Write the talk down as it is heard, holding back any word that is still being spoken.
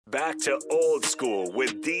Back to old school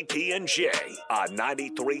with DP and J on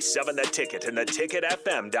 93.7 The Ticket and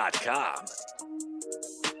theticketfm.com.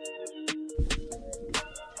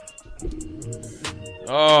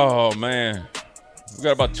 Oh, man. We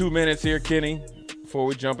got about 2 minutes here, Kenny, before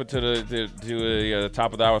we jump into the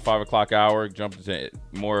top of the hour, 5 o'clock hour. Jump into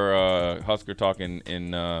more Husker talk in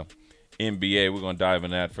NBA. We're going to dive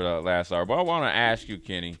in that for the last hour. But I want to ask you,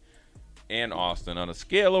 Kenny and Austin, on a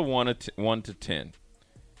scale of 1 to 10,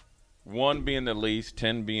 1 being the least,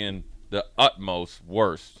 10 being the utmost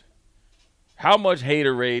worst, how much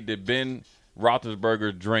haterade did Ben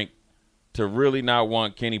Roethlisberger drink to really not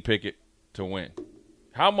want Kenny Pickett to win?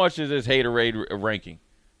 How much is this haterade ranking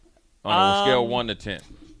on a scale of 1 to 10?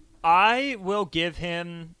 I will give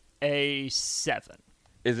him a 7.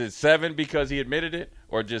 Is it 7 because he admitted it,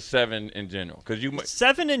 or just 7 in general?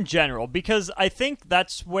 7 in general, because I think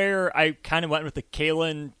that's where I kind of went with the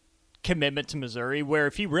Kalen commitment to Missouri, where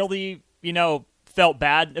if he really, felt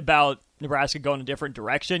bad about Nebraska going a different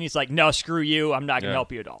direction, he's like, no, screw you, I'm not going to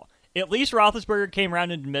help you at all. At least Roethlisberger came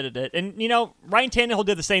around and admitted it. And, Ryan Tannehill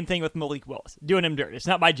did the same thing with Malik Willis, doing him dirty. It's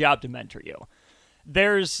not my job to mentor you.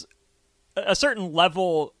 There's a certain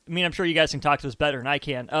level, I'm sure you guys can talk to this better than I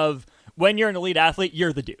can, of when you're an elite athlete,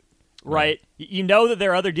 you're the dude, right? You know that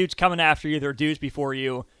there are other dudes coming after you. There are dudes before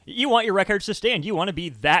you. You want your records to stand. You want to be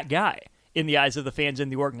that guy in the eyes of the fans in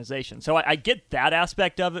the organization. So I get that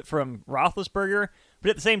aspect of it from Roethlisberger, but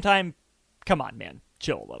at the same time, come on, man,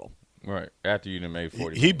 chill a little. Right, after you done made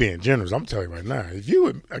 40. He being generous, I'm telling you right now. If you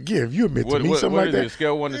admit to me something like that,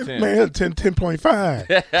 scale 1 to 10? Man,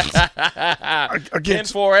 10.5. Again, 10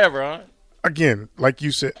 forever, huh? Again, like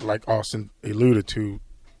you said, like Austin alluded to,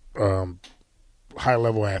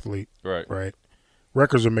 high-level athlete. Right.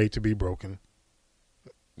 Records are made to be broken.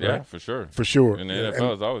 Yeah, right? for sure. For sure. And the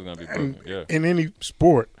NFL is always going to be broken, yeah. In any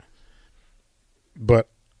sport. But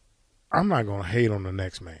I'm not going to hate on the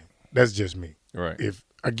next man. That's just me. Right.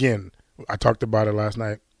 Again, I talked about it last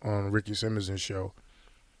night on Ricky Simmons' show.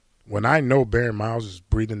 When I know Barry Miles is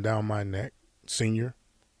breathing down my neck, senior,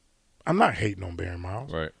 I'm not hating on Barry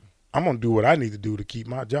Miles. Right. I'm going to do what I need to do to keep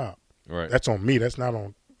my job. Right. That's on me. That's not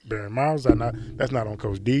on Barry Miles. That's not on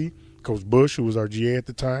Coach D, Coach Bush, who was our GA at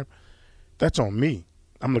the time. That's on me.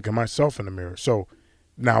 I'm looking at myself in the mirror. So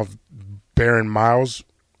now Barry Miles,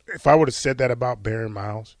 if I would have said that about Barry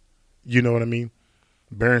Miles, you know what I mean?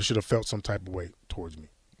 Barry should have felt some type of way towards me.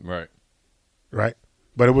 Right.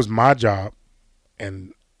 But it was my job,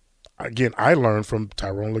 and again, I learned from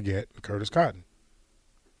Tyrone Leggett and Curtis Cotton.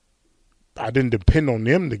 I didn't depend on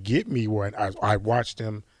them to get me where I watched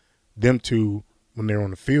them two when they were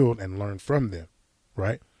on the field and learned from them,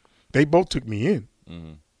 right? They both took me in.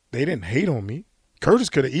 Mm-hmm. They didn't hate on me.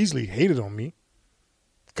 Curtis could have easily hated on me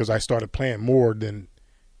because I started playing more than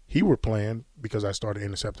he were playing because I started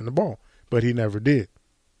intercepting the ball, but he never did.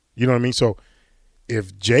 You know what I mean? So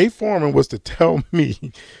if Jay Foreman was to tell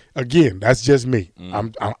me, again, that's just me.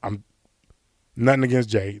 I'm nothing against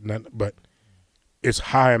Jay, but it's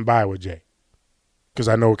high and by with Jay because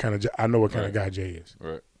I know what kind of guy Jay is.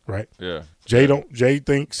 Right. Yeah. Jay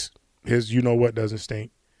thinks his doesn't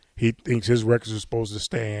stink. He thinks his records are supposed to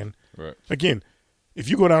stand. Right. Again, if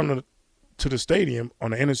you go down to the stadium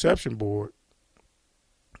on the interception board,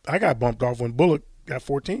 I got bumped off when Bullock got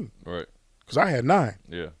 14. Right. Because I had 9.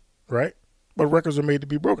 Yeah. Right? But records are made to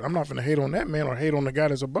be broken. I'm not going to hate on that man or hate on the guy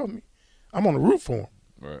that's above me. I'm on the root for him.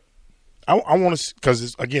 Right. I want to –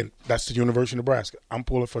 because, again, that's the University of Nebraska. I'm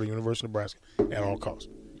pulling for the University of Nebraska at all costs.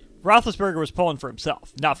 Roethlisberger was pulling for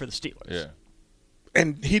himself, not for the Steelers. Yeah.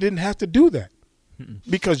 And he didn't have to do that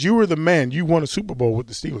because you were the man. You won a Super Bowl with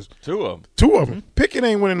the Steelers. 2 of them. 2 of them. Pickett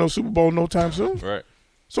ain't winning no Super Bowl no time soon. Right.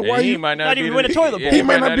 So why he might not even win a toilet bowl? He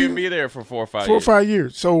might not even be there for 4 or 5 years. 4 or 5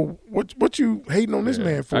 years. So what you hating on this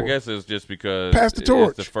man for? I guess it's just because Pass the torch.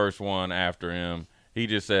 It's the first one after him. He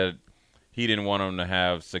just said he didn't want him to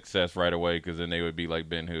have success right away because then they would be like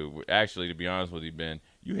Ben who. Actually, to be honest with you, Ben,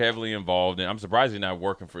 you heavily involved in – I'm surprised he's not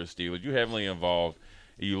working for the Steelers. You heavily involved.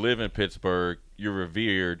 You live in Pittsburgh. You're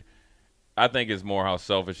revered. I think it's more how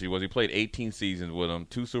selfish he was. He played 18 seasons with him,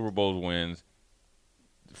 2 Super Bowl wins,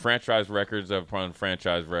 franchise records upon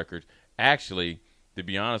franchise records. Actually, to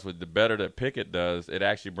be honest with you, the better that Pickett does, it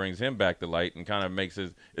actually brings him back to light and kind of makes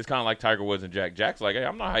his – it's kind of like Tiger Woods and Jack. Jack's like, hey,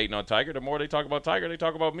 I'm not hating on Tiger. The more they talk about Tiger, they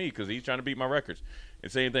talk about me because he's trying to beat my records. And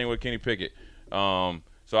same thing with Kenny Pickett.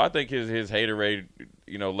 So I think his haterade,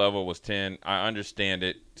 level was 10. I understand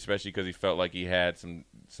it, especially because he felt like he had some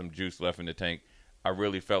juice left in the tank. I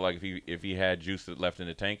really felt like if he had juice left in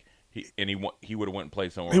the tank, he would have went and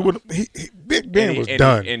played somewhere else. Big Ben was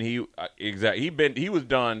done. He was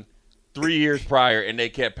done 3 years prior, and they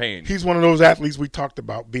kept paying. He's one of those athletes we talked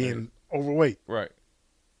about being overweight. Right.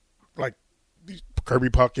 Like Kirby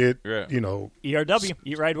Puckett, Yeah. ERW,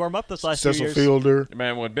 Eat Right Warm Up this last few Cecil years. Fielder.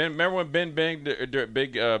 Man, remember when Big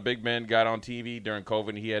Ben got on TV during COVID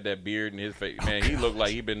and he had that beard and his face? Man, he looked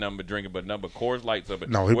like he'd been drinking Coors Lights up.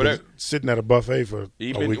 No, he was sitting at a buffet for a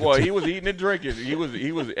week or two. He was eating and drinking. He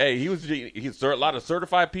was a lot of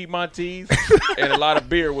certified Piedmontese and a lot of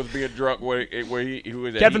beer was being drunk where he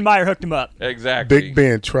was. Kevin Meyer hooked him up. Exactly. Big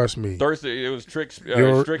Ben, trust me. Thursday, it was tricks.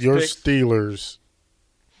 Your picks. Steelers,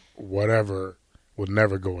 whatever, would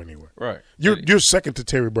never go anywhere. Right. You're second to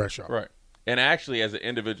Terry Bradshaw. Right. And actually, as an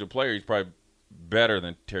individual player, he's probably better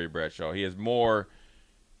than Terry Bradshaw. He has more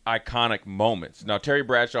iconic moments. Now, Terry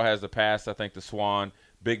Bradshaw has the pass, I think, to Swan.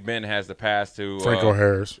 Big Ben has the pass to Franco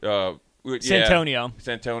Harris. Santonio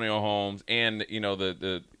Holmes. And,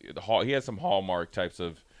 the he has some hallmark types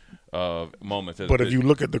of moments. But if you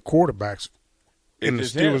look at the quarterbacks in the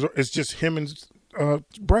Steelers, it's just him and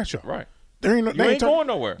Bradshaw. Right. You ain't going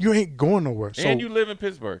nowhere. You ain't going nowhere. So, and you live in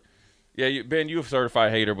Pittsburgh. Yeah, Ben, you're a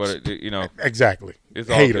certified hater, but exactly. It's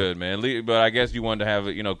all good, man. But I guess you wanted to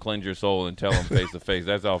have cleanse your soul and tell them face to face.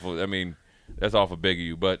 That's awful. I mean, that's awful big of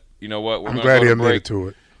you. But you know what? I'm glad he admitted to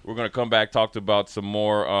it. We're gonna come back, talk about some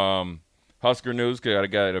more Husker news. Cause I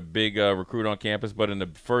got a big recruit on campus. But in the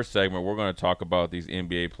first segment, we're gonna talk about these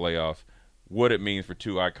NBA playoffs, what it means for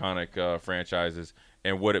two iconic franchises,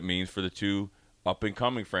 and what it means for the two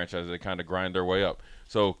up-and-coming franchises that kind of grind their way up.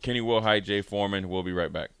 So, Kenny Wilhite, Jay Foreman, we'll be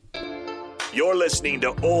right back. You're listening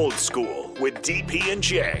to Old School with DP and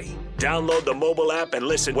J. Download the mobile app and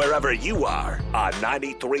listen wherever you are on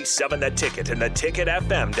 93.7 The Ticket and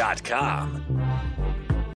theticketfm.com.